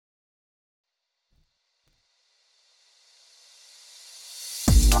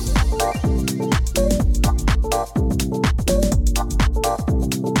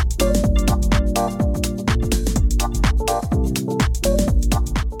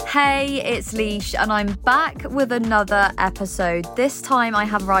Hey, it's Leash, and I'm back with another episode. This time I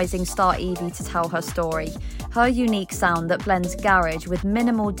have rising star Evie to tell her story. Her unique sound that blends garage with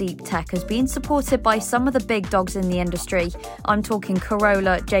minimal deep tech has been supported by some of the big dogs in the industry. I'm talking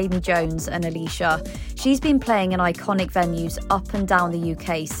Corolla, Jamie Jones and Alicia. She's been playing in iconic venues up and down the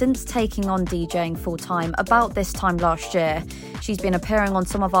UK since taking on DJing full-time about this time last year. She's been appearing on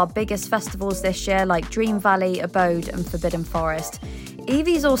some of our biggest festivals this year like Dream Valley, Abode and Forbidden Forest.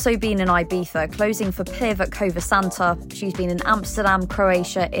 Evie's also been in Ibiza, closing for Piv at Cova Santa. She's been in Amsterdam,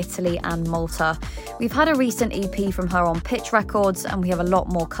 Croatia, Italy and Malta. We've had a recent EP from her on Pitch Records and we have a lot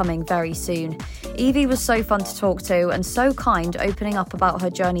more coming very soon. Evie was so fun to talk to and so kind, opening up about her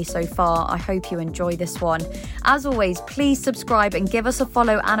journey so far. I hope you enjoy this one. As always, please subscribe and give us a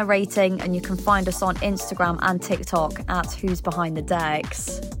follow and a rating, and you can find us on Instagram and TikTok at Who's Behind the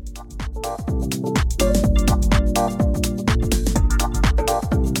Decks.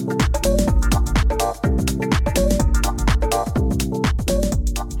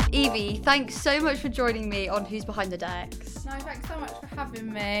 Evie, thanks so much for joining me on Who's Behind the Decks. No, thanks so much for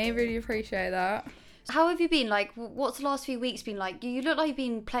having me. Really appreciate that. How have you been? Like, what's the last few weeks been like? You look like you've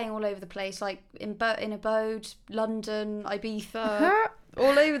been playing all over the place, like in Abode, London, Ibiza,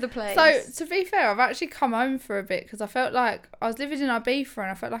 all over the place. So, to be fair, I've actually come home for a bit because I felt like I was living in Ibiza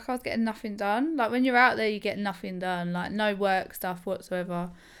and I felt like I was getting nothing done. Like, when you're out there, you get nothing done, like no work stuff whatsoever.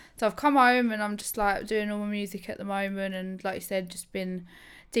 So I've come home and I'm just like doing all my music at the moment, and like you said, just been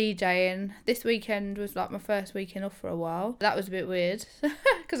DJing. This weekend was like my first weekend off for a while. That was a bit weird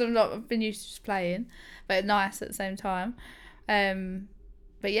because I've been used to just playing, but nice at the same time.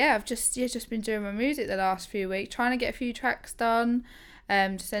 But yeah, I've just been doing my music the last few weeks, trying to get a few tracks done,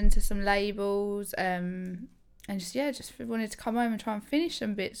 to send to some labels, and just wanted to come home and try and finish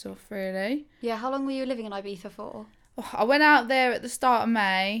some bits off really. Yeah, how long were you living in Ibiza for? I went out there at the start of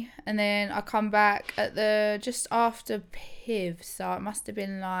May and then I come back at just after Piv, so it must have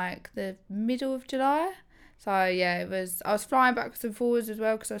been like the middle of July. So yeah, I was flying backwards and forwards as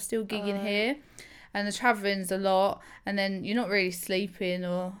well because I was still gigging here, and the travelling's a lot, and then you're not really sleeping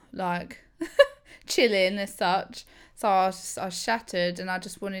or like chilling as such. So I was shattered and I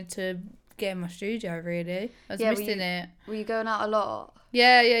just wanted to get in my studio really. I was missing it. Were you going out a lot?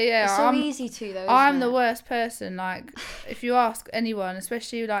 Yeah. It's so easy to though. I'm the worst person. Like, if you ask anyone,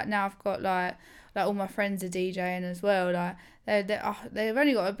 especially like now, I've got like all my friends are DJing as well. Like they've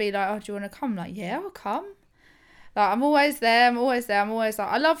only got to be like, oh, do you want to come? Like, yeah, I'll come. Like, I'm always there. I'm always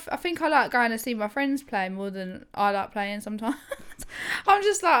like, I think I like going to see my friends play more than I like playing sometimes. I'm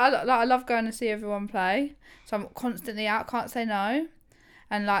just like, I love going to see everyone play. So I'm constantly out. Can't say no.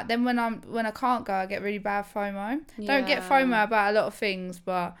 And like then when I can't go, I get really bad FOMO. Yeah. Don't get FOMO about a lot of things,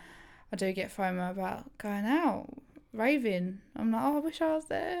 but I do get FOMO about going out, raving. I'm like, oh, I wish I was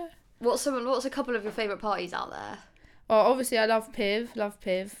there. What's a couple of your favourite parties out there? Oh, obviously I love Piv.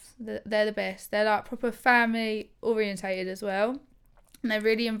 They're the best. They're like proper family orientated as well, and they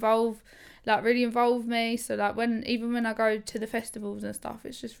really involve me. So like even when I go to the festivals and stuff,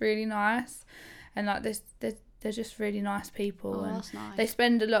 it's just really nice, and like they're just really nice people, and that's nice. They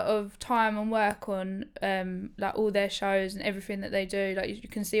spend a lot of time and work on like all their shows and everything that they do. Like you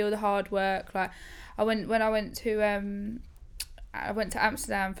can see all the hard work. Like I went to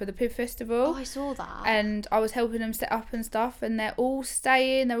Amsterdam for the Piv Festival. Oh, I saw that. And I was helping them set up and stuff, and they're all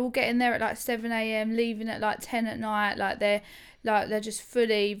getting there at like 7 a.m, leaving at like 10 at night. Like they're just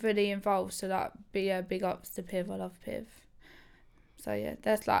fully involved. So like big ups to Piv. I love Piv. So yeah,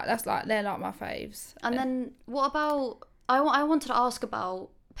 that's like they're like my faves. And then what about I wanted to ask about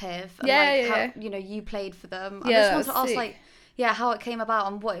Piv and how you played for them. I just wanted to ask sick. How it came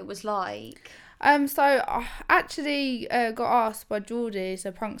about and what it was like. So I actually got asked by Geordie,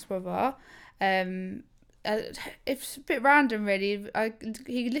 so Punk's brother. It's a bit random really.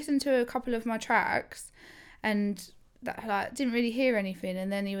 He listened to a couple of my tracks and that like didn't really hear anything,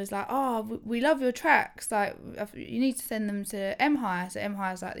 and then he was like, oh, we love your tracks, like you need to send them to M-High. So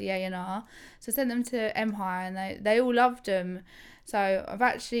M-High is like the A&R, so send them to M-High, and they all loved them. So I've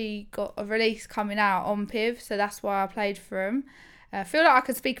actually got a release coming out on Piv, so that's why I played for him. I feel like I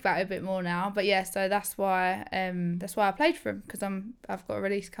could speak about it a bit more now, but yeah, so that's why I played for him, because I've got a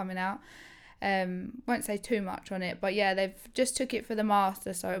release coming out. Won't say too much on it, but yeah, they've just took it for the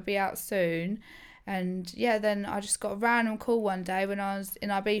master, so it'll be out soon. And yeah, then I just got a random call one day when I was in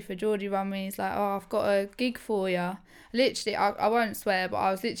Ibiza. Geordie rang me, he's like, oh, I've got a gig for you. Literally, I won't swear, but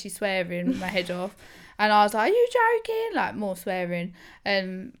I was literally swearing my head off. And I was like, are you joking? Like, more swearing.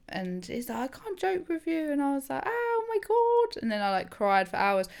 And he's like, I can't joke with you. And I was like, oh my God. And then I like cried for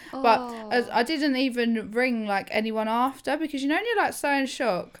hours. Oh. But I didn't even ring like anyone after, because you know when you're like so in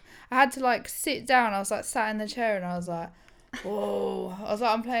shock. I had to like sit down. I was like sat in the chair and I was like, whoa. I was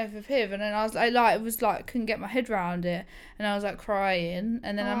like, I'm playing for Piv. And then I was like, it was like, couldn't get my head around it. And I was like crying.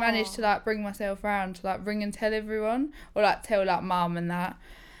 And then I managed to like bring myself around to like ring and tell everyone, or like tell like mum and that,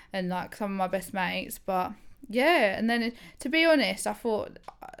 and like some of my best mates. But yeah, and then to be honest, I thought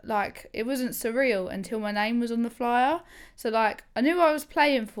like it wasn't surreal until my name was on the flyer. So like I knew I was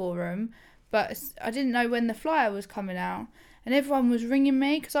playing for them, but I didn't know when the flyer was coming out. And everyone was ringing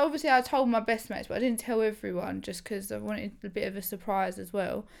me, because obviously I told my best mates, but I didn't tell everyone, just because I wanted a bit of a surprise as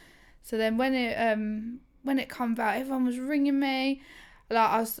well. So then when it come out, everyone was ringing me.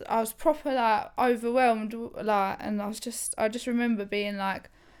 Like I was proper like overwhelmed, like, and I just remember being like,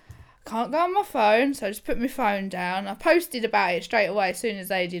 can't go on my phone, so I just put my phone down. I posted about it straight away as soon as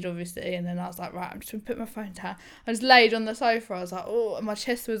they did, obviously, and then I was like, right, I'm just going to put my phone down. I just laid on the sofa. I was like, oh, and my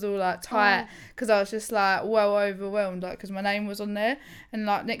chest was all like tight, because I was just like well overwhelmed, like, because my name was on there, and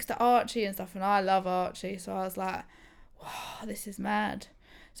like next to Archie and stuff, and I love Archie, so I was like, wow, this is mad.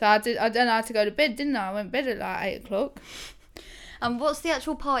 So I then I had to go to bed, didn't I? I went to bed at like 8 o'clock. And what's the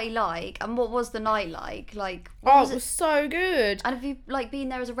actual party like? And what was the night like? Like, it was so good. And have you like been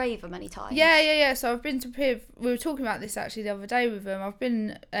there as a raver many times? Yeah. So I've been to Piv. We were talking about this actually the other day with them. I've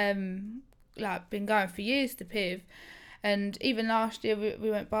been been going for years to Piv, and even last year we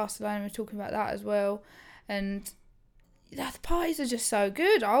went to Barcelona. We were talking about that as well. And the parties are just so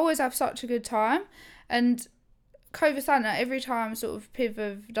good. I always have such a good time. And Cova Santa, every time sort of Piv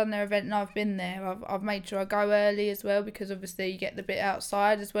have done their event and I've been there, I've made sure I go early as well, because obviously you get the bit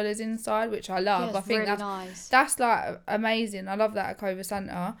outside as well as inside, which I love. Yeah, I think really nice. That's like amazing. I love that at Cova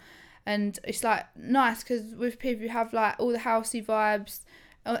Santa. And it's like nice because with Piv you have like all the housey vibes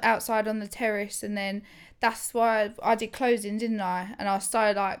outside on the terrace, and then that's why I did closing, didn't I? And I was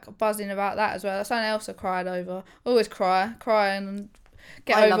so like buzzing about that as well. That's something else I cried over. I always cry and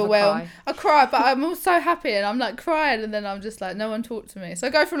get overwhelmed. I cry, but I'm also happy and I'm like crying, and then I'm just like, no one talk to me. So I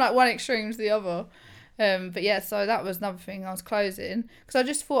go from like one extreme to the other. But yeah, so that was another thing. I was closing because I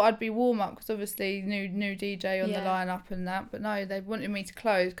just thought I'd be warm up, because obviously new DJ on the lineup and that. But no, they wanted me to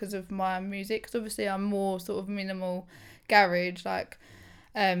close because of my music, because obviously I'm more sort of minimal garage, like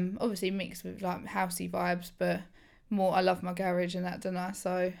obviously mixed with like housey vibes, but more I love my garage and that, don't I?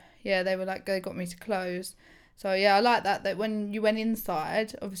 So yeah, they got me to close. So yeah, I like that when you went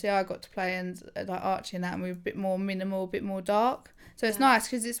inside, obviously I got to play and like Archie and that, and we were a bit more minimal, a bit more dark. So it's nice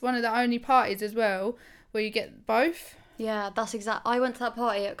because it's one of the only parties as well where you get both. Yeah, that's exact. I went to that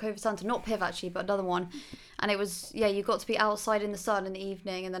party at Cova Santa, not Piv actually, but another one, and it was you got to be outside in the sun in the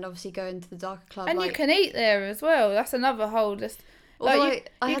evening, and then obviously go into the darker club. And you can eat there as well. That's another whole list. Although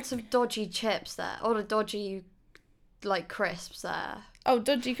I had some dodgy chips there, or the dodgy like crisps there. Oh,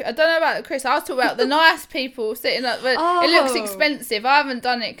 dodgy! I don't know about the crisps. I was talking about the nice people sitting up. It looks expensive. I haven't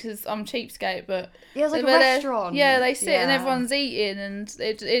done it because I'm cheapskate, but yeah, it's like a restaurant. Yeah, they sit and everyone's eating, and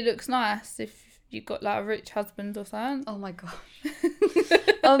it looks nice if you've got like a rich husband or something. Oh my gosh.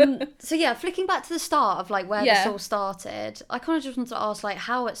 So yeah, flicking back to the start of like where this all started, I kind of just wanted to ask like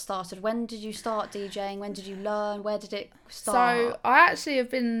how it started. When did you start DJing? When did you learn? Where did it start? So I actually have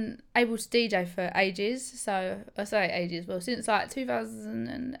been able to DJ for ages. So I say ages, well, since like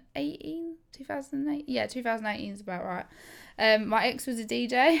 2018. Yeah, 2018 is about right. My ex was a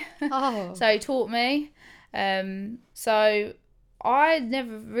DJ. Oh. So he taught me. So I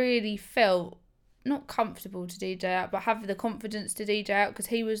never really felt not comfortable to DJ out, but have the confidence to DJ out because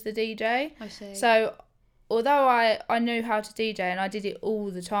he was the DJ. I see. So although I knew how to DJ and I did it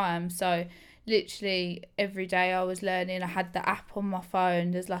all the time, so literally every day I was learning. I had the app on my phone.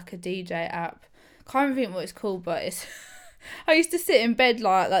 There's like a DJ app. Can't even think what it's called, but it's I used to sit in bed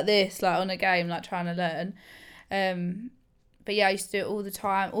like this, like on a game, like trying to learn. But yeah, I used to do it all the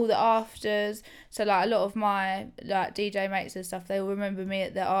time, all the afters. So like a lot of my like DJ mates and stuff, they will remember me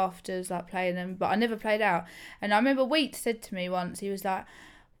at the afters, like playing them. But I never played out. And I remember Wheat said to me once, he was like,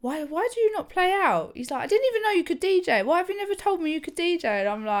 why do you not play out? He's like, I didn't even know you could DJ. Why have you never told me you could DJ? And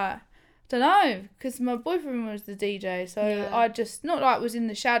I'm like, don't know, because my boyfriend was the DJ. So I just, not like was in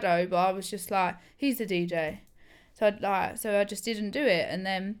the shadow, but I was just like, he's the DJ. So I just didn't do it. And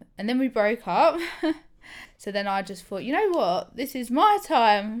then we broke up. So then I just thought, you know what? This is my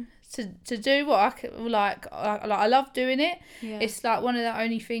time to do what I love doing it. Yeah. It's like one of the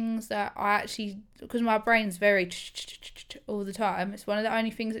only things that I actually, because my brain's very all the time, it's one of the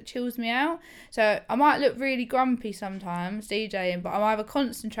only things that chills me out. So I might look really grumpy sometimes DJing, but I'm either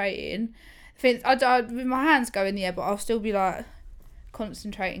concentrating, I with my hands go in the air, but I'll still be like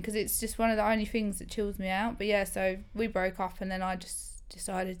concentrating, because it's just one of the only things that chills me out. But yeah, so we broke up, and then I just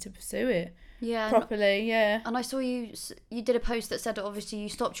decided to pursue it. Yeah, properly, yeah. And I saw you did a post that said that obviously you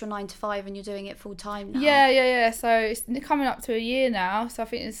stopped your 9 to 5 and you're doing it full time now. Yeah. So it's coming up to a year now. So I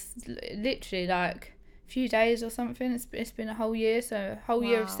think it's literally like a few days or something. It's been a whole year. So a whole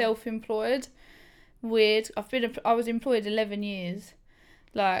year of self-employed. Weird. I was employed 11 years.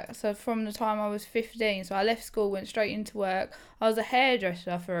 Like, so from the time I was 15. So I left school, went straight into work. I was a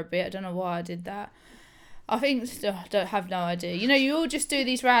hairdresser for a bit. I don't know why I did that. I think, I don't have no idea. You know, you all just do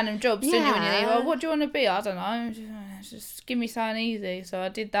these random jobs, don't you? When you leave, oh, what do you want to be? I don't know. Just give me something easy. So I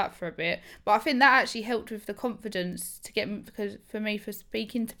did that for a bit. But I think that actually helped with the confidence to get me, because for me, for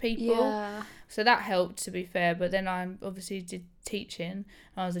speaking to people. Yeah. So that helped, to be fair. But then I obviously did teaching.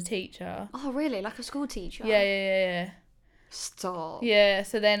 I was a teacher. Oh, really? Like a school teacher? Yeah. Stop. Yeah.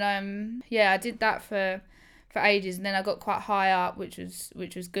 So then I did that for ages, and then I got quite high up, which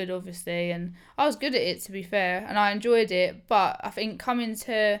was good, obviously, and I was good at it, to be fair, and I enjoyed it. But I think coming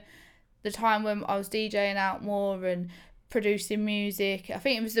to the time when I was DJing out more and producing music, I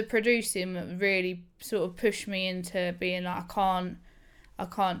think it was the producing that really sort of pushed me into being like, I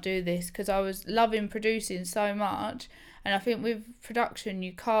can't do this, because I was loving producing so much. And I think with production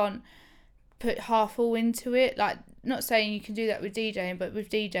you can't put half all into it. Like, not saying you can do that with DJing, but with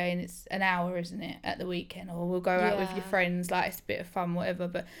DJing it's an hour, isn't it, at the weekend, or we'll go out with your friends, like it's a bit of fun, whatever.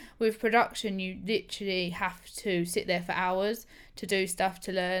 But with production you literally have to sit there for hours to do stuff,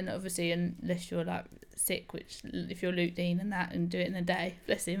 to learn, obviously, unless you're like sick, which if you're Luke Dean and that, and do it in a day,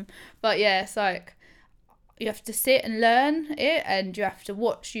 bless him. But yeah, it's like you have to sit and learn it, and you have to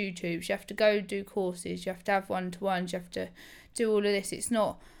watch YouTubes, you have to go do courses, you have to have one-to-ones, you have to do all of this. It's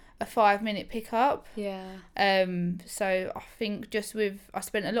not a 5-minute pickup. Yeah. So I think I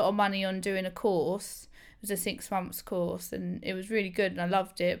spent a lot of money on doing a course. It was a 6 months course, and it was really good, and I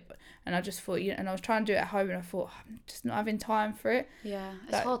loved it. And I just thought, and I was trying to do it at home, and I thought, I'm just not having time for it. Yeah,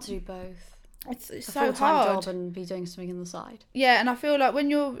 it's hard to do both. It's a so full-time hard. job and be doing something on the side. Yeah, and I feel like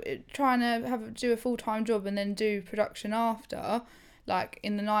when you're trying to do a full-time job and then do production after, like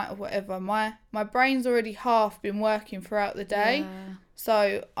in the night or whatever, my brain's already half been working throughout the day. Yeah.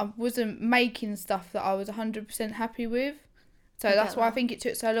 So I wasn't making stuff that I was 100% happy with. So that's why I think it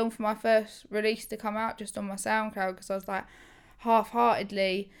took so long for my first release to come out just on my SoundCloud, because I was like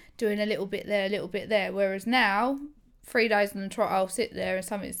half-heartedly doing a little bit there. Whereas now, 3 days on the trot, I'll sit there and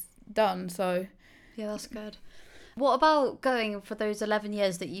something's done. So yeah, that's good. What about going for those 11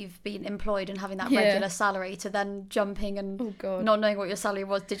 years that you've been employed and having that regular salary, to then jumping and not knowing what your salary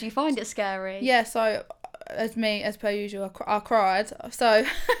was? Did you find it scary? Yeah, so as per usual, I cried. So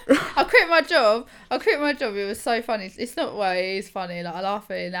I quit my job. It was so funny. It's not, well, it is funny. Like, I laugh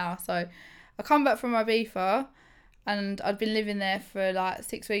at it now. So I come back from Ibiza, and I'd been living there for like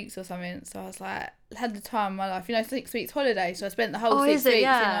 6 weeks or something. So I was like, had the time of my life. 6 weeks holiday. So I spent the whole 6 weeks in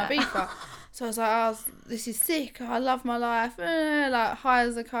Ibiza. So I was like, this is sick. I love my life. Like, high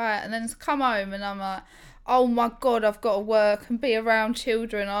as a kite. And then come home, and I'm like, oh my God, I've got to work and be around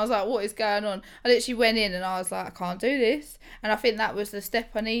children. I was like, what is going on? I literally went in and I was like, I can't do this. And I think that was the step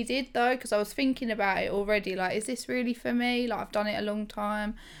I needed, though, because I was thinking about it already. Like, is this really for me? Like, I've done it a long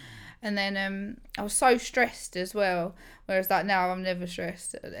time. And then I was so stressed as well. Whereas like now I'm never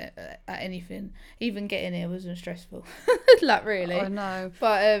stressed at anything. Even getting here wasn't stressful. Like, really. Oh, no.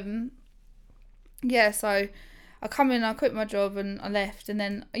 But yeah, so I come in, I quit my job and I left. And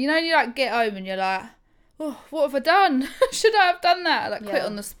then, you like get home and you're like, oh, what have I done? Should I have done that? I quit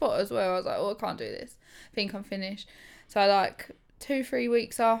on the spot as well. I was like, oh, I can't do this. I think I'm finished. So like 2-3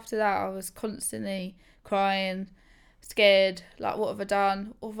 weeks after that, I was constantly crying, scared, like, what have I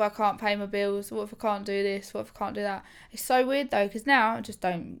done? What if I can't pay my bills? What if I can't do this? What if I can't do that? It's so weird though, because now I just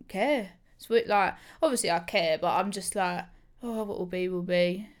don't care. It's weird, like, obviously I care, but I'm just like, oh, what will be, will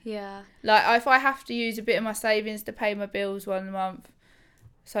be. Yeah. Like, if I have to use a bit of my savings to pay my bills one month,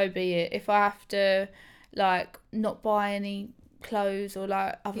 so be it. If I have to, like, not buy any clothes or,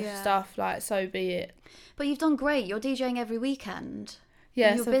 like, other stuff, like, so be it. But you've done great. You're DJing every weekend.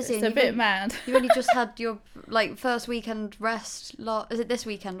 Yeah, you're busy. It's a bit mad. You've only just had your, like, first weekend rest. Is it this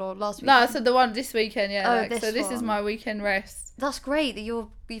weekend or last weekend? No, so the one this weekend, yeah. Oh, this is my weekend rest. That's great that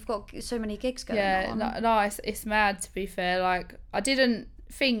you've got so many gigs going on. Yeah, no, it's mad, to be fair. Like, I didn't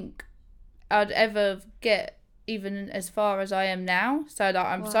think I'd ever get even as far as I am now. So like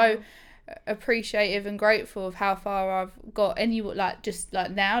I'm so appreciative and grateful of how far I've got. Like just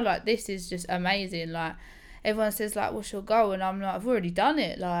like now, like this is just amazing. Like everyone says like, what's your goal? And I'm like, I've already done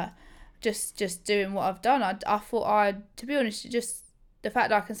it. Like just doing what I've done. I thought to be honest, just the fact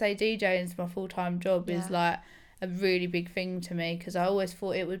that I can say DJing is my full-time job is like a really big thing to me, because I always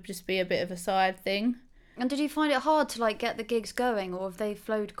thought it would just be a bit of a side thing. And did you find it hard to like get the gigs going, or have they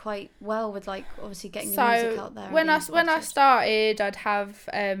flowed quite well with like obviously getting your music out there? When I started, I'd have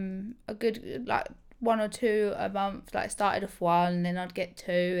a good like 1 or 2 a month. Like started off 1, then I'd get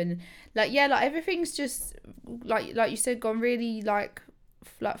 2, and like everything's just like you said, gone really like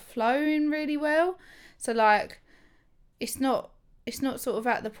flowing really well. So like it's not sort of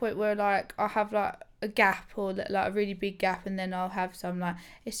at the point where like I have like a gap or like a really big gap and then I'll have some. Like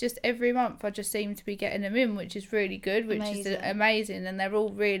it's just every month I just seem to be getting them in, which is really good, which is amazing. And they're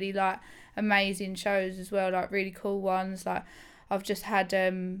all really like amazing shows as well, like really cool ones. Like I've just had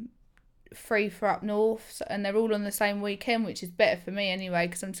 3 for up north, and they're all on the same weekend, which is better for me anyway,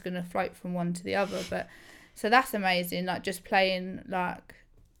 because I'm just going to float from one to the other. But so that's amazing. Like just playing like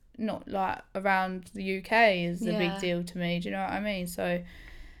not like around the UK is a big deal to me. Do you know what I mean? So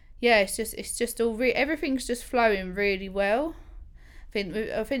yeah, it's just all everything's just flowing really well.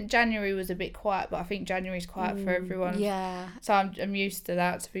 I think January was a bit quiet, but I think January's quiet for everyone. Yeah. So I'm used to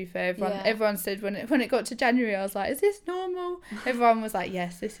that. To be fair, everyone said when it got to January, I was like, "Is this normal?" Everyone was like,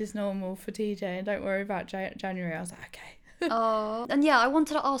 "Yes, this is normal for DJing. Don't worry about January." I was like, "Okay." Oh, and I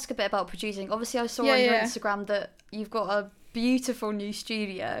wanted to ask a bit about producing. Obviously, I saw on your Instagram that you've got a beautiful new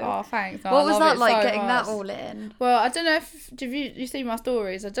studio. Oh, thanks. What was that like, getting that all in? Well, I don't know if you see my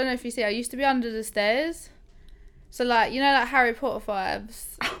stories. I don't know if you see. I used to be under the stairs, so like like Harry Potter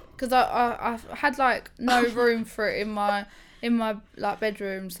vibes. Because I had like no room for it in my like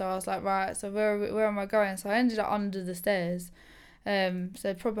bedroom. So I was like, right. So where am I going? So I ended up under the stairs.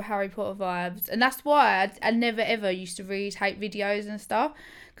 So proper Harry Potter vibes, and that's why I never ever used to really take videos and stuff,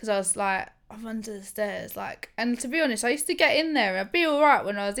 because I was like, I'm under the stairs, like, and to be honest, I used to get in there. I'd be all right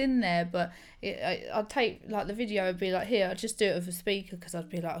when I was in there, but I'd take like the video would be like, here, I'd just do it with a speaker, because I'd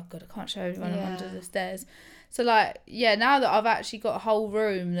be like, oh god, I can't show everyone I'm under the stairs. So like, now that I've actually got a whole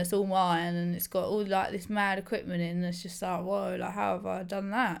room that's all mine and it's got all like this mad equipment in, it's just like, whoa, like how have I done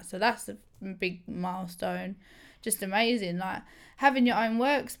that? So that's a big milestone. Just amazing, like having your own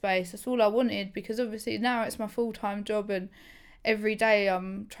workspace. That's all I wanted, because obviously now it's my full-time job and every day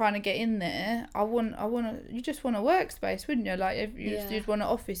I'm trying to get in there. You just want a workspace, wouldn't you? Like if you'd want an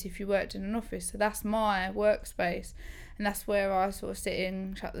office if you worked in an office. So that's my workspace, and that's where I sort of sit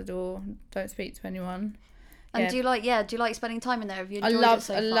in, shut the door, don't speak to anyone. And do you like spending time in there? Have you enjoyed it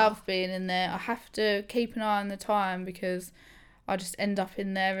so far? I love being in there. I have to keep an eye on the time, because I just end up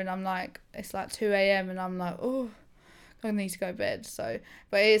in there and I'm like, it's like 2 a.m. and I'm like, oh, I need to go to bed. So,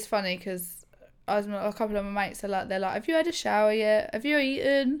 but it is funny, because a couple of my mates they're like, have you had a shower yet? Have you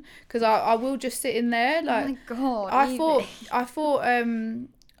eaten? Because I will just sit in there. Like, oh my god! I thought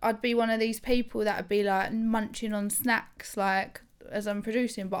I'd be one of these people that would be like munching on snacks like as I'm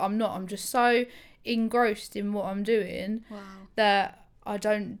producing, but I'm not. I'm just so engrossed in what I'm doing that I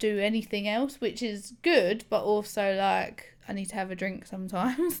don't do anything else, which is good, but also like I need to have a drink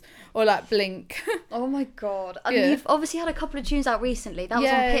sometimes or like blink. Oh my god. And you've obviously had a couple of tunes out recently. That was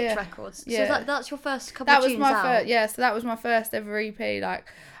on Pitch Records. So that's your first couple of tunes out. So that was my first ever EP. Like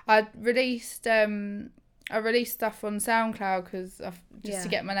I released stuff on SoundCloud because to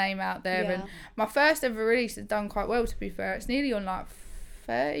get my name out there. And my first ever release has done quite well, to be fair. It's nearly on like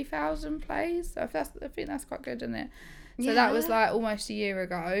 30,000 plays. So I think that's quite good, isn't it? So that was like almost a year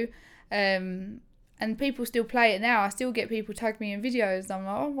ago. And people still play it now. I still get people tag me in videos. I'm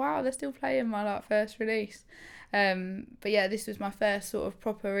like, oh wow, they're still playing my like first release. But yeah, this was my first sort of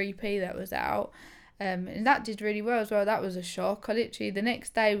proper EP that was out. And that did really well as well. That was a shock. I literally, the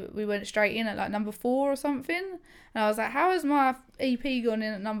next day we went straight in at like number 4 or something. And I was like, how has my EP gone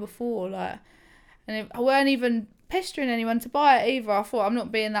in at number 4? Like, and I weren't even pestering anyone to buy it either. I thought, I'm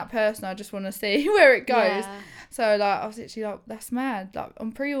not being that person. I just want to see where it goes. Yeah. So like I was literally like, that's mad. Like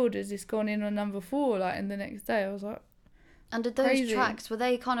on pre-orders, it's gone in on number 4. Like in the next day, I was like, and did those tracks, were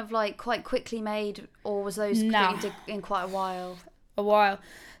they kind of like quite quickly made, or was those completed in quite a while? A while.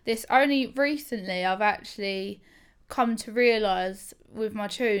 This only recently I've actually come to realise with my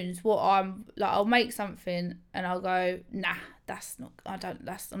tunes what I'm like. I'll make something and I'll go, nah,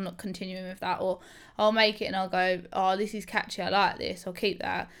 I'm not continuing with that. Or I'll make it and I'll go, oh, this is catchy, I like this, I'll keep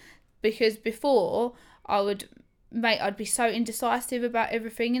that. Because before I'd be so indecisive about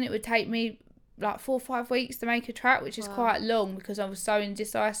everything, and it would take me like 4 or 5 weeks to make a track, which is quite long because I was so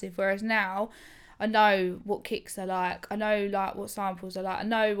indecisive. Whereas now I know what kicks I like. I know like what samples I like. I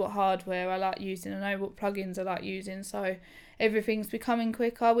know what hardware I like using. I know what plugins I like using. So everything's becoming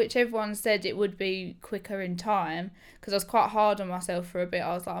quicker, which everyone said it would be quicker in time, because I was quite hard on myself for a bit.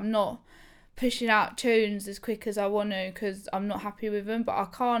 I was like, I'm not pushing out tunes as quick as I want to because I'm not happy with them, but I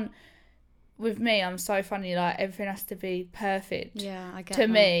can't. With me, I'm so funny, like everything has to be perfect. Yeah, I get to that.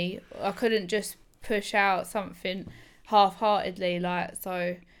 me, I couldn't just push out something half-heartedly, like,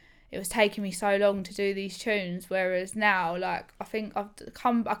 so it was taking me so long to do these tunes, whereas now, like, I think I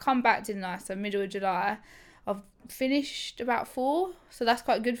come back, didn't I, so middle of July, I've finished about 4, so that's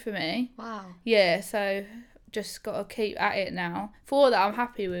quite good for me. Wow. Yeah, so just got to keep at it now. 4 that I'm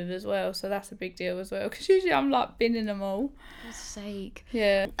happy with as well, so that's a big deal as well, because usually I'm like binning them all. For God's sake.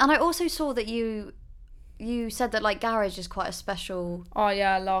 Yeah. And I also saw that you said that like garage is quite a special. Oh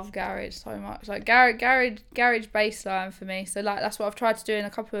yeah, I love garage so much. Like garage bass line for me. So like that's what I've tried to do in a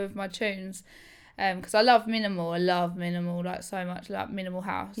couple of my tunes. Because I love minimal. I love minimal like so much. Like minimal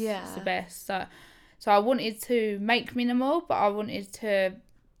house. Yeah. It's the best. So I wanted to make minimal, but I wanted to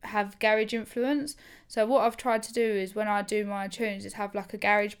have garage influence. So what I've tried to do is when I do my tunes is have like a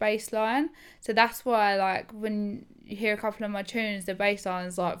garage bass line. So that's why like when you hear a couple of my tunes, the bass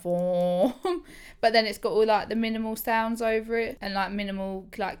line's like but then it's got all like the minimal sounds over it and like minimal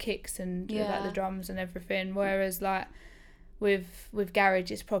like kicks and like the drums and everything. Whereas like with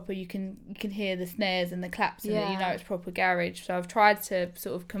garage it's proper, you can hear the snares and the claps and you know it's proper garage. So I've tried to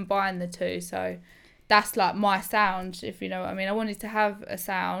sort of combine the two, so that's like my sound, if you know what I mean. I wanted to have a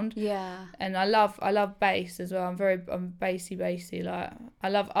sound. Yeah. And I love bass as well. I'm bassy, like I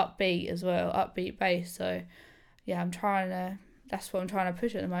love upbeat as well, upbeat bass. So yeah, that's what I'm trying to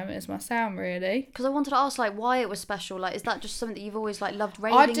push at the moment, is my sound, really. Because I wanted to ask like why it was special. Like, is that just something that you've always like loved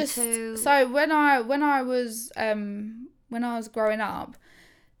raving to? So when I was growing up,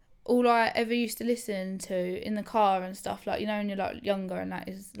 all I ever used to listen to in the car and stuff, like, you know, when you're like younger and that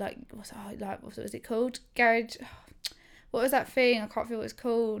is like what was it called? Garage. What was that thing? I can't feel what it's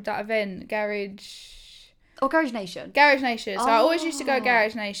called. That event, Garage. Oh, Garage Nation. Garage Nation. So I always used to go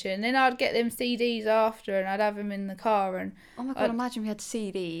Garage Nation. Then I'd get them CDs after, and I'd have them in the car. And oh my god, imagine we had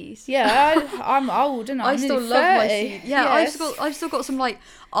CDs. Yeah, I'm old, and I'm still nearly love 30. my CDs. Yeah, I've still got some like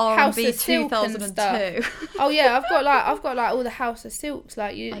R&B 2002. Oh yeah, I've got like all the House of Silks.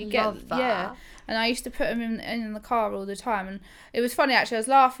 Like you get love that. Yeah. And I used to put them in the car all the time. And it was funny actually. I was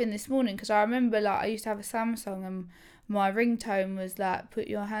laughing this morning because I remember like I used to have a Samsung and my ringtone was like, "Put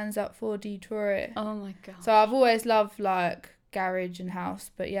your hands up for Detroit." Oh my god. So I've always loved like garage and house,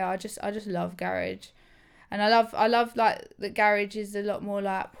 but yeah, I just love garage, and I love like the garage is a lot more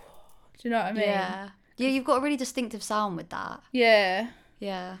like, do you know what I mean? Yeah, you've got a really distinctive sound with that. Yeah.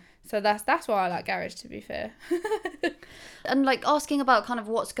 So that's why I like garage, to be fair. And like asking about kind of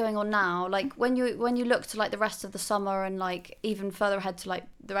what's going on now, like when you look to like the rest of the summer and like even further ahead to like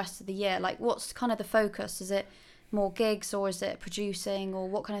the rest of the year, like what's kind of the focus? Is it more gigs or is it producing, or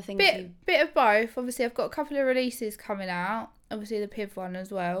what kind of things? Bit of both. Obviously I've got a couple of releases coming out, obviously the PIV one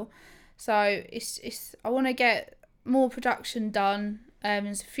as well, so it's I want to get more production done.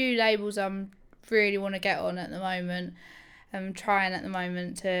 There's a few labels I'm really want to get on at the moment. I'm trying at the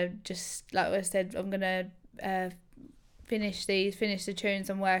moment to just, like I said, I'm gonna finish the tunes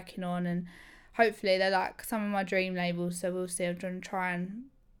I'm working on, and hopefully they're like some of my dream labels, so we'll see. I'm going to try and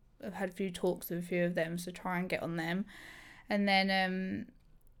I've had a few talks with a few of them, so try and get on them. And then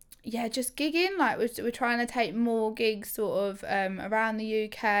just gigging, like we're trying to take more gigs sort of around the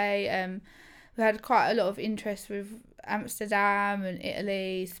UK. We've had quite a lot of interest with Amsterdam and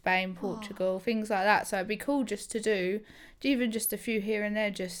Italy, Spain, Portugal, things like that, so it'd be cool just to do even just a few here and there,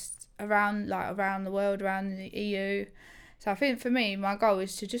 just around the world, around the EU. So I think for me, my goal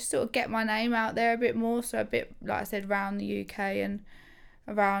is to just sort of get my name out there a bit more, so a bit, like I said, around the UK and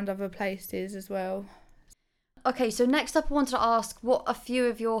around other places as well. Okay, so next up I wanted to ask what a few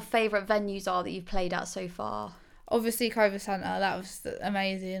of your favourite venues are that you've played at so far. Obviously Cobra Santa, that was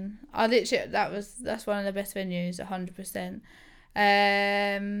amazing. That's one of the best venues, 100%.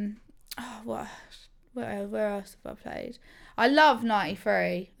 Where else have I played? I love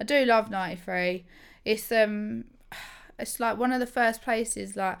 93. I do love 93. It's like one of the first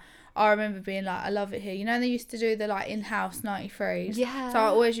places like I remember being like, I love it here. You know, they used to do the like in-house 93s. Yeah. So I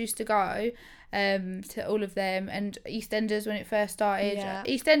always used to go to all of them, and EastEnders when it first started. Yeah.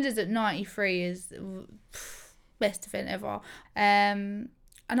 EastEnders at 93 is best event ever. And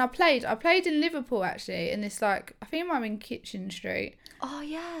I played in Liverpool actually, in this like, I think it might have been Kitchen Street. Oh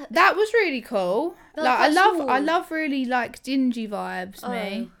yeah. That was really cool. Like I love really like dingy vibes.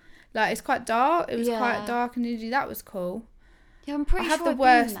 Me. Like it's quite dark. It was quite dark and dingy. That was cool. Yeah, I'm pretty I sure have the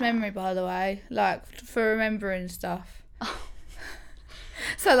worst memory, by the way, like for remembering stuff.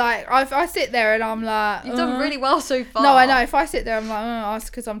 So like, I sit there and I'm like, you've done really well so far. No, I know. If I sit there, I'm like, it's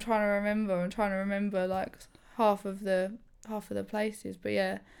because I'm trying to remember. I'm trying to remember like half of the places. But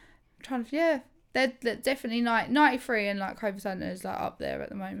yeah, I'm trying to. Yeah, they're definitely 93 and like Cobra Santa is like up there at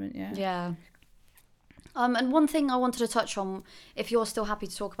the moment. Yeah. Yeah. And one thing I wanted to touch on, if you're still happy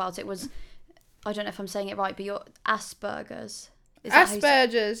to talk about it, was, I don't know if I'm saying it right, but your Asperger's.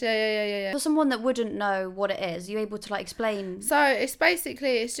 Asperger's, yeah. For someone that wouldn't know what it is, are you able to like explain? So it's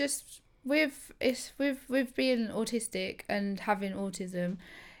basically, it's just with being autistic and having autism,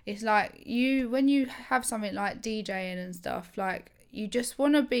 it's like when you have something like DJing and stuff, like you just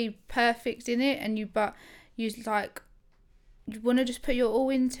want to be perfect in it, and you want to just put your all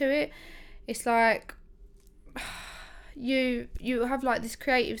into it. It's like you have like this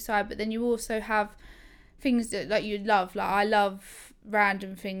creative side, but then you also have things that like you love. Like I love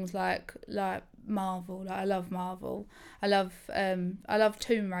random things like Marvel. Like I love Marvel. I love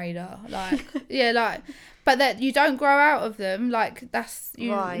Tomb Raider. Like yeah, like, but that you don't grow out of them. Like that's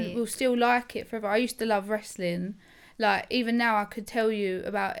you will still like it forever. I used to love wrestling. Like even now, I could tell you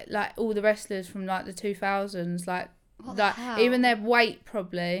about like all the wrestlers from like the 2000s. Like even their weight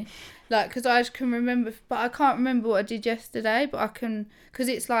probably. Like, because I just can remember, but I can't remember what I did yesterday, but I can, because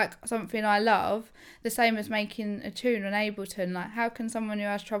it's like something I love, the same as making a tune on Ableton. Like, how can someone who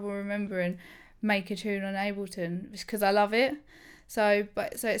has trouble remembering make a tune on Ableton? It's because I love it. So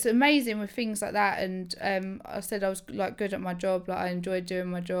it's amazing with things like that. And I said I was like good at my job, like I enjoyed doing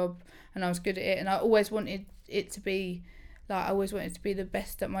my job and I was good at it. And I always wanted it to be, like, I always wanted to be the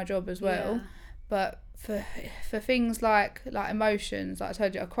best at my job as well. Yeah. But for things like emotions, like I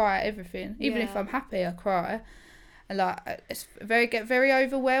told you, I cry at everything. Even if I'm happy, I cry. And like get very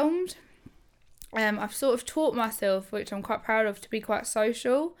overwhelmed. I've sort of taught myself, which I'm quite proud of, to be quite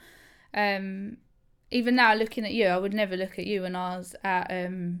social. Even now, looking at you, I would never look at you when I was at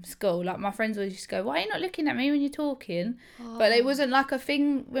school. Like my friends always used to go, "Why are you not looking at me when you're talking?" Oh. But it wasn't like a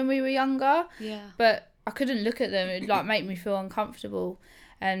thing when we were younger. Yeah. But I couldn't look at them. It'd like make me feel uncomfortable,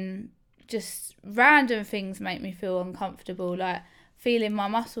 and just random things make me feel uncomfortable, like feeling my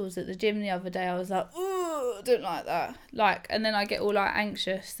muscles at the gym the other day. I was like, ooh, I don't like that. Like, and then I get all like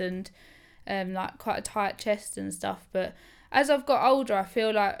anxious and like quite a tight chest and stuff. But as I've got older, I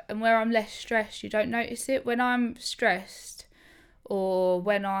feel like, and where I'm less stressed, you don't notice it. When I'm stressed, or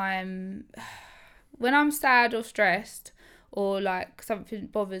when I'm sad or stressed, or like something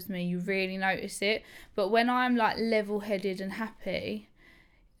bothers me, you really notice it. But when I'm like level-headed and happy,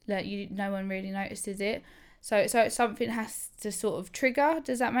 like no one really notices it. So something has to sort of trigger.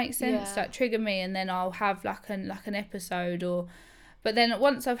 Does that make sense? Yeah. Like trigger me, and then I'll have like an episode, or. But then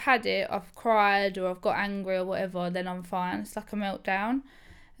once I've had it, I've cried or I've got angry or whatever, then I'm fine. It's like a meltdown.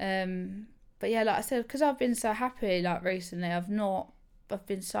 But yeah, like I said, because I've been so happy like recently, I've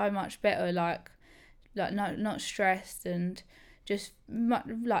been so much better. Like not stressed and just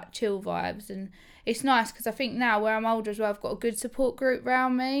like chill vibes. And it's nice because I think now where I'm older as well, I've got a good support group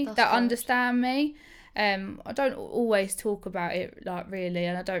around me that understand me. I don't always talk about it like really,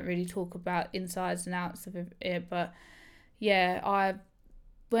 and I don't really talk about insides and outs of it, but yeah,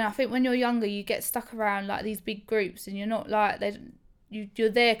 when you're younger, you get stuck around like these big groups, and you're not like you're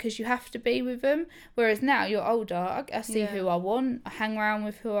there because you have to be with them. Whereas now you're older, I see who I want, I hang around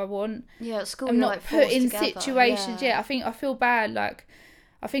with who I want. Yeah, at school I'm not like put in together. Situations. Yeah, I feel bad. Like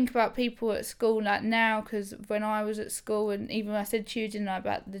I think about people at school like now, because when I was at school, and even I said to you, didn't I,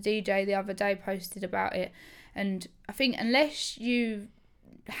 about the DJ the other day, posted about it, and I think unless you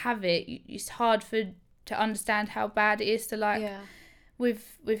have it, it's hard to understand how bad it is to like. Yeah.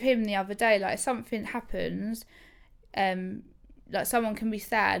 With him the other day, like something happens, like someone can be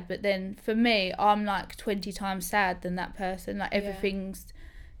sad, but then for me, I'm like 20 times sad than that person. Like everything's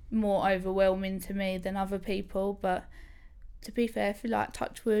more overwhelming to me than other people. But to be fair, if you like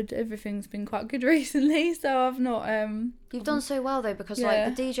touch wood, everything's been quite good recently, so I've not You've done so well though, because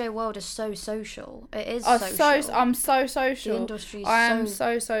like the DJ world is so social. It is social. I'm so social. The industry is am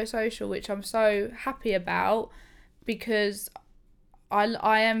so social, which I'm so happy about, because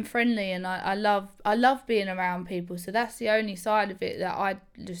I am friendly, and I love being around people. So that's the only side of it that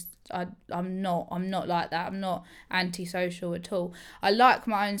I'm not like that. I'm not antisocial at all. I like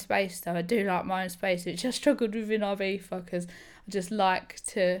my own space though. I do like my own space, which I struggled with in Ibiza, because I just like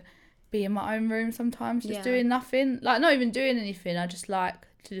to be in my own room sometimes, just doing nothing. Like not even doing anything. I just like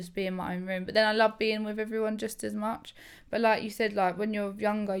to just be in my own room. But then I love being with everyone just as much. But like you said, like when you're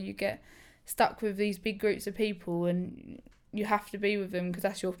younger, you get stuck with these big groups of people, and you have to be with them because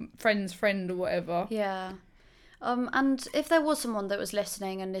that's your friend's friend or whatever. Yeah. And if there was someone that was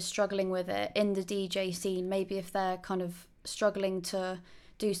listening and is struggling with it in the DJ scene, maybe if they're kind of struggling to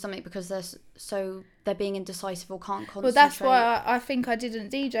do something because they're being indecisive or can't concentrate. Well, that's why I think I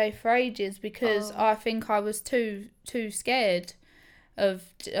didn't DJ for ages, because I think I was too scared of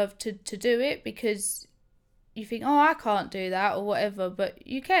to do it, because you think, oh, I can't do that or whatever, but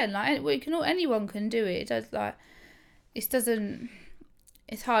you can. Like, anyone can do it. It does, like,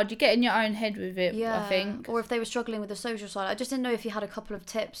 it's hard. You get in your own head with it, I think. Or if they were struggling with the social side. I just didn't know if you had a couple of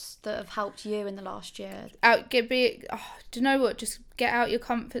tips that have helped you in the last year. Do you know what? Just get out your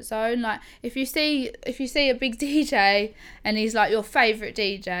comfort zone. Like, if you see a big DJ and he's like your favourite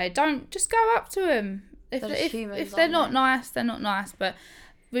DJ, just go up to him. If they're not nice, they're not nice. But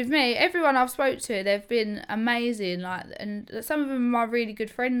with me, everyone I've spoke to, they've been amazing. Like, and some of them are my really good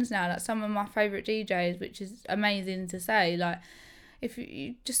friends now. Like, some of my favourite DJs, which is amazing to say. Like, if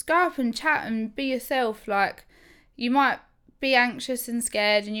you just go up and chat and be yourself, like, you might be anxious and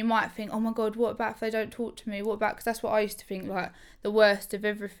scared, and you might think, oh my God, what about if they don't talk to me? What about, because that's what I used to think, like, the worst of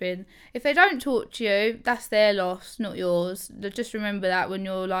everything. If they don't talk to you, that's their loss, not yours. Just remember that when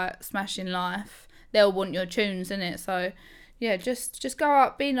you're, like, smashing life, they'll want your tunes, innit? So, yeah, just go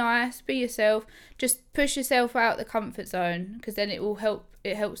up, be nice, be yourself, just push yourself out the comfort zone, because then it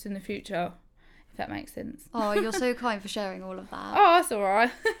helps in the future. If that makes sense. Oh, you're so kind for sharing all of that. Oh, that's all right.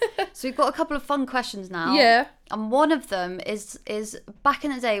 So we've got a couple of fun questions now. Yeah. And one of them is back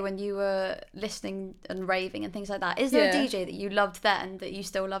in the day when you were listening and raving and things like that. Is there a DJ that you loved then that you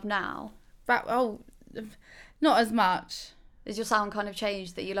still love now? Not as much. Is your sound kind of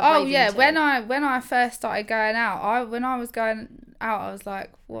changed that you love raving yeah. to? When I first started going out, I was like,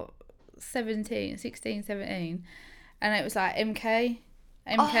 16, 17. And it was like MK,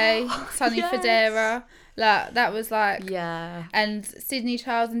 Sonny Fodera, like that was like, yeah. And Sydney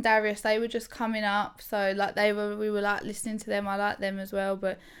Charles and Darius, they were just coming up, so like we were like listening to them. I liked them as well,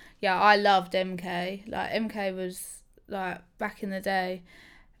 but yeah, I loved MK. Like, MK was like, back in the day,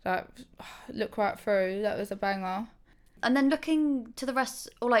 like, Look Right Through, that was a banger. And then looking to the rest,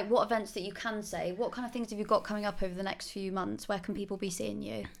 or like what events that you can say, what kind of things have you got coming up over the next few months? Where can people be seeing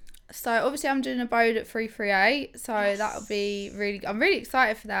you? So obviously I'm doing a Bode at 338, so that'll be I'm really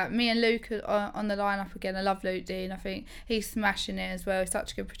excited for that. Me and Luke are on the lineup again. I love Luke Dean. I think he's smashing it as well. He's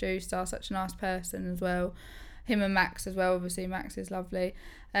such a good producer, such a nice person as well. Him and Max as well. Obviously Max is lovely.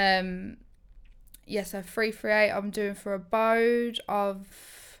 So 338 I'm doing for a Bode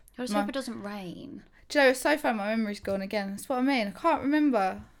of. I just hope it doesn't rain. Do you know, it's so fun. My memory's gone again. That's what I mean. I can't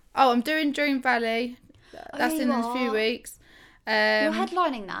remember. Oh, I'm doing Dream Valley. That's in a few weeks. You're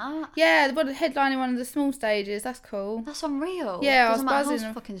headlining that? Yeah, headlining one of the small stages. That's cool. That's unreal. Yeah, Doesn't I was matter buzzing.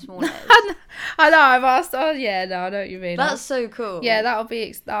 How fucking small it is. I know. I've asked. Oh yeah, no, I know what you mean. That's so cool. Yeah, that'll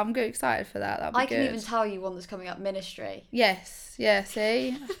be. I'm good, excited for that. That'll be good. I can even tell you one that's coming up. Ministry. Yes. Yeah.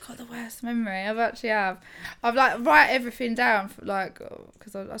 See, I've got the worst memory. I've like write everything down for, like,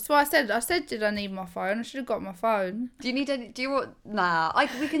 because that's what I said. Did I need my phone? I should have got my phone. Do you need any? Do you want? Nah.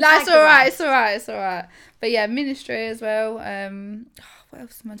 We can. That's all right. It's all right. But yeah, Ministry as well. What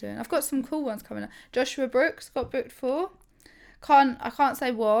else am I doing? I've got some cool ones coming up. Joshua Brooks got booked for. I can't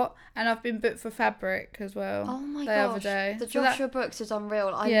say what, and I've been booked for Fabric as well. Oh my gosh, other day. The Joshua Brooks is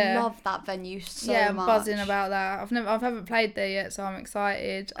unreal. I love that venue so much. Yeah, I'm buzzing about that. I haven't played there yet, so I'm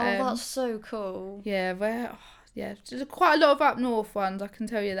excited. Oh, that's so cool. Yeah, there's quite a lot of up north ones, I can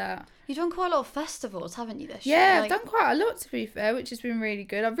tell you that. You've done quite a lot of festivals, haven't you, this year? Yeah, I've done quite a lot, to be fair, which has been really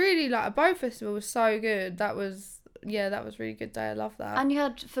good. I really like a Bow Festival was so good. That was a really good day. I love that. And you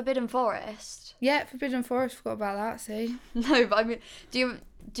had Forbidden Forest. Yeah, Forbidden Forest. Forgot about that. See. No, but I mean, do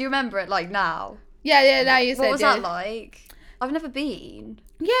you remember it like now? Yeah. Now you said. What was that like? I've never been.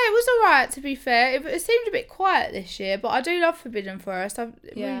 Yeah, it was alright, to be fair. It seemed a bit quiet this year, but I do love Forbidden Forest.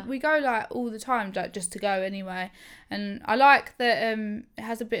 We go like all the time, like, just to go anyway. And I like that it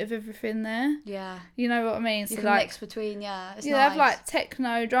has a bit of everything there. Yeah. You know what I mean? You so can like, mix between, it's they nice. have like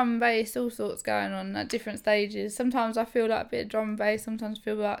techno, drum and bass, all sorts going on at different stages. Sometimes I feel like a bit of drum and bass, sometimes I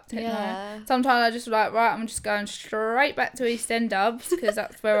feel like techno. Yeah. Sometimes I just like, right, I'm just going straight back to East End dubs, because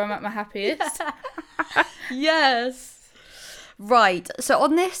that's where I'm at my happiest. Yes. Right, so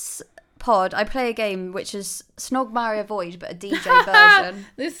on this pod, I play a game which is Snog, Marry, Avoid, but a DJ version.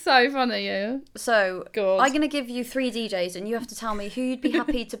 This is so funny, yeah. So, God. I'm going to give you 3 DJs, and you have to tell me who you'd be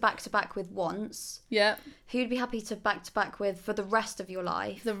happy to back-to-back with once. Yeah. Who you'd be happy to back-to-back with for the rest of your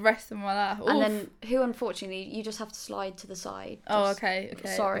life. The rest of my life. Oof. And then who, unfortunately, you just have to slide to the side. Okay.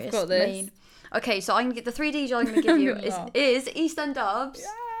 Sorry, I've got this. mean. Okay, so I'm going to get the 3 DJs I'm going to give you is East End Dubs,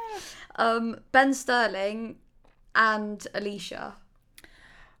 Ben Sterling, and Alicia.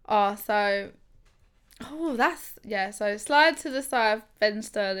 So Oh, that's, yeah, so slide to the side of Ben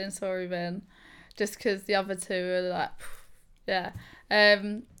Sterling, sorry Ben, just because the other two are like, yeah.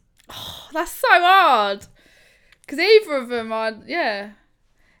 That's so hard, because either of them are, yeah.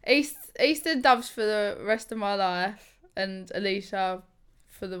 Eastern Doves for the rest of my life, and Alicia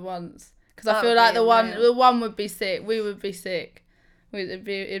for the once. Because I feel like the one would be sick, we would be sick. It'd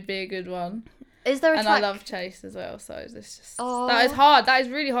be a good one. Is there a track? And I love Chase as well, so it's just, that is hard. That is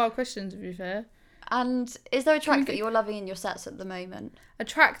really hard question, to be fair. And is there a track that you're loving in your sets at the moment? A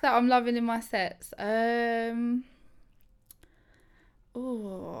track that I'm loving in my sets? There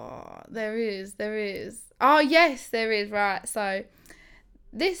is. Oh, yes, there is, right. So,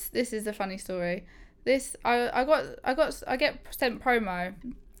 this is a funny story. I get sent promo.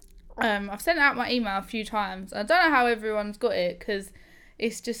 I've sent out my email a few times. I don't know how everyone's got it, because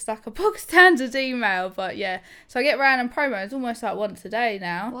it's just like a box standard email, but yeah. So I get random promos almost like once a day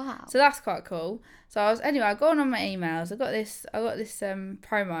now. Wow. So that's quite cool. So I go on my emails. I got this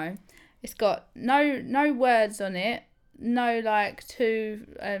promo. It's got no words on it. No like to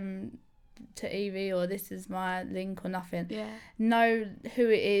Evie or this is my link or nothing. Yeah. No who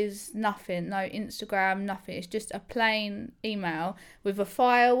it is, nothing. No Instagram, nothing. It's just a plain email with a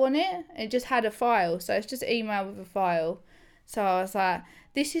file on it. It just had a file. So it's just email with a file. So I was like,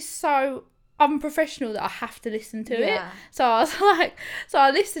 this is so unprofessional that I have to listen to it. So I was like,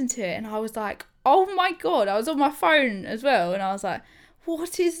 I listened to it and I was like, oh my God. I was on my phone as well and I was like,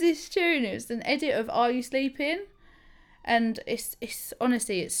 what is this tune? It was an edit of Are You Sleeping? And it's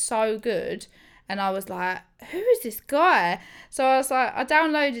honestly, it's so good. And I was like, who is this guy? So I was like, I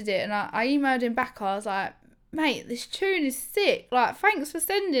downloaded it and I emailed him back. I was like, mate, this tune is sick. Like, thanks for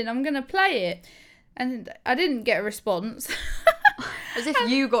sending. I'm going to play it. And I didn't get a response. As if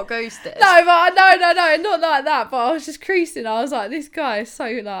you got ghosted. No, but no, not like that. But I was just creasing. I was like, this guy is so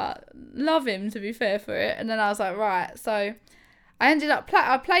like, love him to be fair for it. And then I was like, right. So I ended up,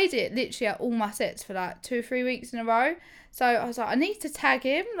 I played it literally at all my sets for like 2 or 3 weeks in a row. So I was like, I need to tag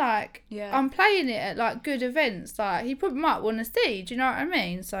him. Like, I'm playing it at like good events. Like, he probably might want to see. Do you know what I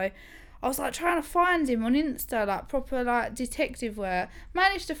mean? So I was like trying to find him on Insta, like proper like detective work.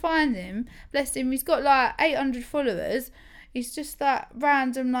 Managed to find him. Bless him. He's got like 800 followers. He's just that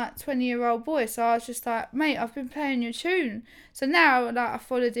random like 20-year-old boy. So I was just like, mate, I've been playing your tune. So now like I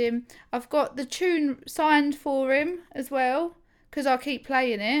followed him. I've got the tune signed for him as well because I keep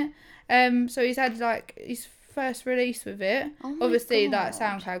playing it. So he's had like his first release with it. Obviously like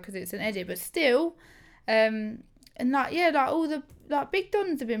SoundCloud because it's an edit, but still. And like like all the like big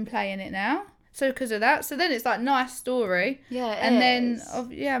dons have been playing it now. So because of that, so then it's like nice story. Yeah, and then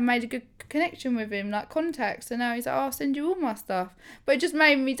I made a good connection with him, like contact. So now he's like, I'll send you all my stuff. But it just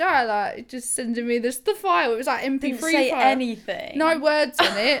made me die, like just sending me the file. It was like MP3 Didn't say file. anything. No words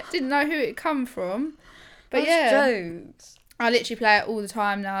on it. Didn't know who it come from. But that's jokes. I literally play it all the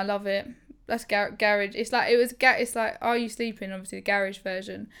time now. I love it. That's garage. It's like Are You Sleeping? Obviously the garage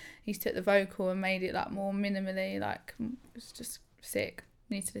version. He's took the vocal and made it like more minimally. Like it's just sick.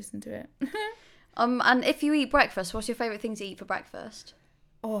 Need to listen to it. And if you eat breakfast, what's your favourite thing to eat for breakfast?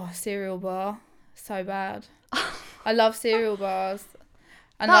 Oh, cereal bar. So bad. I love cereal bars.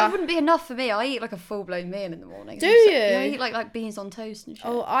 And that wouldn't be enough for me. I eat like a full-blown meal in the morning. Do you? Yeah, I eat like beans on toast and shit.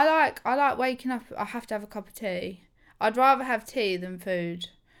 Oh, I like waking up. I have to have a cup of tea. I'd rather have tea than food.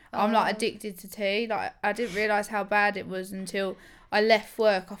 I'm like addicted to tea. Like I didn't realise how bad it was until I left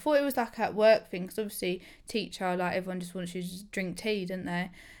work. I thought it was like a work thing because obviously teacher, like everyone just wants you to just drink tea, didn't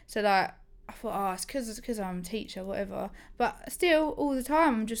they? So like I thought, it's because I'm a teacher, whatever. But still, all the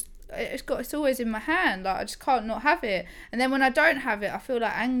time, it's always in my hand. Like I just can't not have it. And then when I don't have it, I feel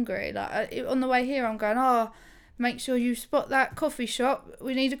like angry. Like on the way here, I'm going, make sure you spot that coffee shop.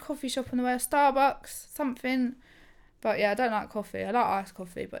 We need a coffee shop on the way. Starbucks, something. But yeah, I don't like coffee. I like iced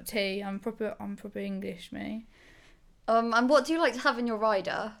coffee, but tea. I'm proper English, me. And what do you like to have in your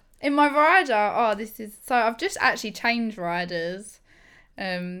rider? In my rider, I've just actually changed riders,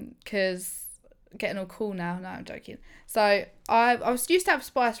 because getting all cool now. No, I'm joking. So I was used to have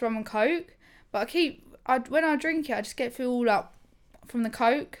spice rum and coke, but when I drink it, I just get feel all up from the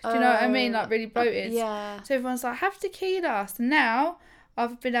coke. Do you know what I mean? Like really bloated. Yeah. So everyone's like, have tequila. So now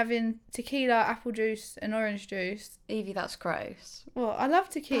I've been having tequila, apple juice, and orange juice. Evie, that's gross. Well, I love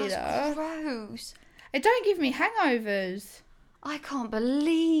tequila. That's gross. It don't give me hangovers. I can't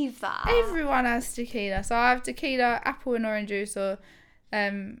believe that. Everyone has tequila. So I have tequila, apple and orange juice, or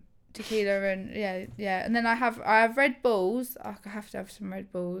tequila and yeah. And then I have Red Bulls. I have to have some Red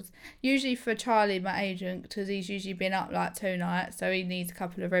Bulls. Usually for Charlie, my agent, because he's usually been up like 2 nights, so he needs a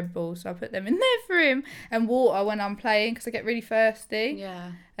couple of Red Bulls. So I put them in there for him, and water when I'm playing because I get really thirsty.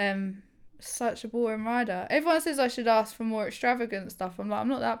 Yeah. such a boring rider. Everyone says I should ask for more extravagant stuff. I'm like, I'm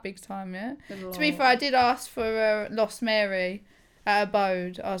not that big time yet. To be fair, I did ask for a Lost Mary at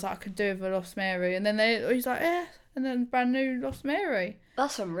Abode. I was like, I could do with a Lost Mary. And then he's like, yeah. And then brand new Lost Mary.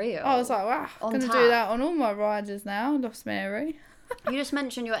 That's unreal. I was like, wow, I'm going to do that on all my riders now, Lost Mary. You just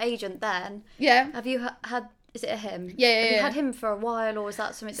mentioned your agent then. Yeah. Have you had, is it a him? Yeah. Have you had him for a while, or is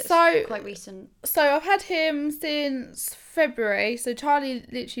that something that's quite recent? So I've had him since February. So Charlie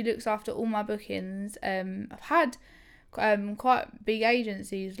literally looks after all my bookings. I've had quite big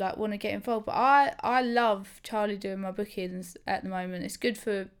agencies like want to get involved, but I love Charlie doing my bookings at the moment. It's good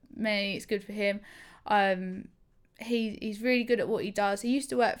for me, it's good for him. He's really good at what he does. He used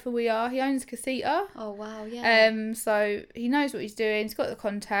to work for We Are. He owns Casita. Oh wow, yeah. So he knows what he's doing. He's got the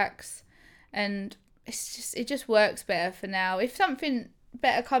contacts, and it just works better for now. If something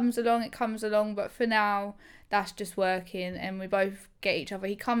better comes along, it comes along. But for now, that's just working, and we both get each other.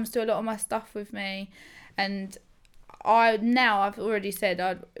 He comes to a lot of my stuff with me, and I've already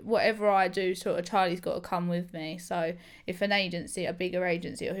said whatever I do, sort of Charlie's got to come with me. So if an agency, a bigger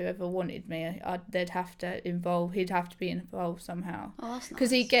agency, or whoever wanted me, he'd have to be involved somehow. Oh, that's nice. Because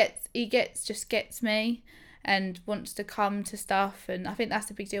he gets me, and wants to come to stuff, and I think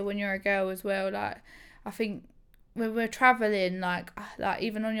that's a big deal when you're a girl as well. Like, I think when we're traveling, like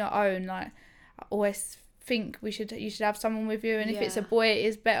even on your own, like I always think you should have someone with you, and if it's a boy, it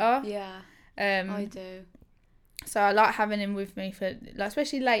is better. Yeah. I do. So I like having him with me for, like,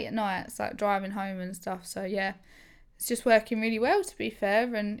 especially late at nights, like driving home and stuff. So yeah, it's just working really well, to be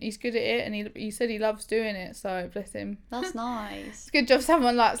fair, and he's good at it, and he said he loves doing it. So bless him. That's nice. It's a good job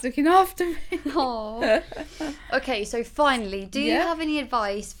someone likes looking after me. Oh. Okay, so finally, do you have any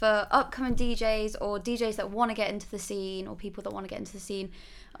advice for upcoming DJs or DJs that want to get into the scene, or people that want to get into the scene,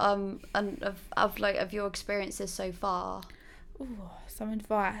 and of your experiences so far? Ooh, some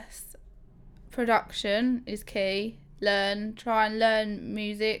advice. Production is key. Try and learn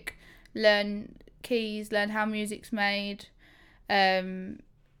music, learn keys, learn how music's made.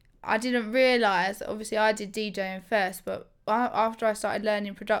 I didn't realise, obviously I did DJing first, but after I started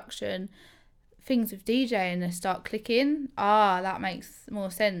learning production, things with DJing, they start clicking. That makes more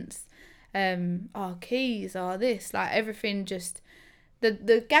sense. Keys are this, like everything just...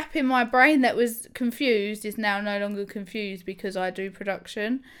 The gap in my brain that was confused is now no longer confused because I do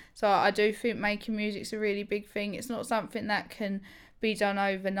production. So I do think making music's a really big thing. It's not something that can be done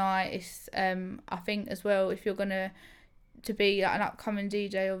overnight. It's I think as well, if you're gonna be like an upcoming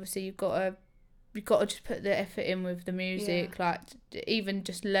DJ, obviously you've got to just put the effort in with the music. Yeah. Like even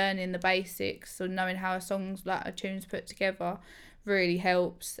just learning the basics or knowing how a tune's put together really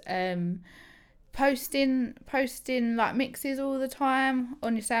helps. Posting like mixes all the time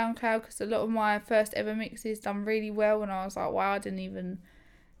on your SoundCloud, because a lot of my first ever mixes done really well, and I was like, wow, they're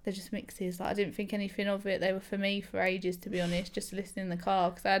just mixes. Like, I didn't think anything of it. They were for me for ages, to be honest, just to listen in the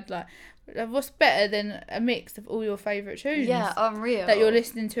car, because I had like, what's better than a mix of all your favourite tunes? Yeah, unreal. That you're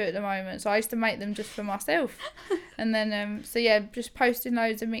listening to at the moment. So I used to make them just for myself. And then, just posting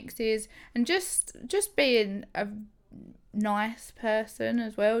loads of mixes, and just being a nice person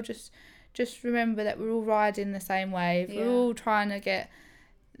as well. Just remember that we're all riding the same wave. Yeah. We're all trying to get,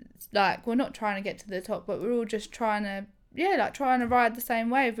 like, we're not trying to get to the top, but we're all just trying to ride the same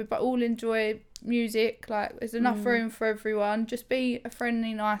wave. We all enjoy music. Like, there's enough room for everyone. Just be a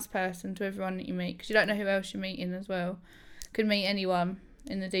friendly, nice person to everyone that you meet, because you don't know who else you're meeting as well. Could meet anyone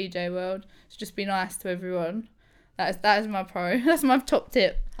in the DJ world. So just be nice to everyone. That is my pro. That's my top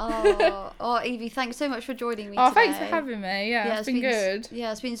tip. Evie, thanks so much for joining me today. Thanks for having me. Yeah, it's been good.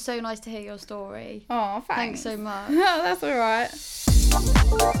 Yeah, it's been so nice to hear your story. Oh, thanks so much. That's all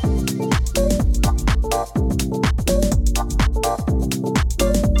right.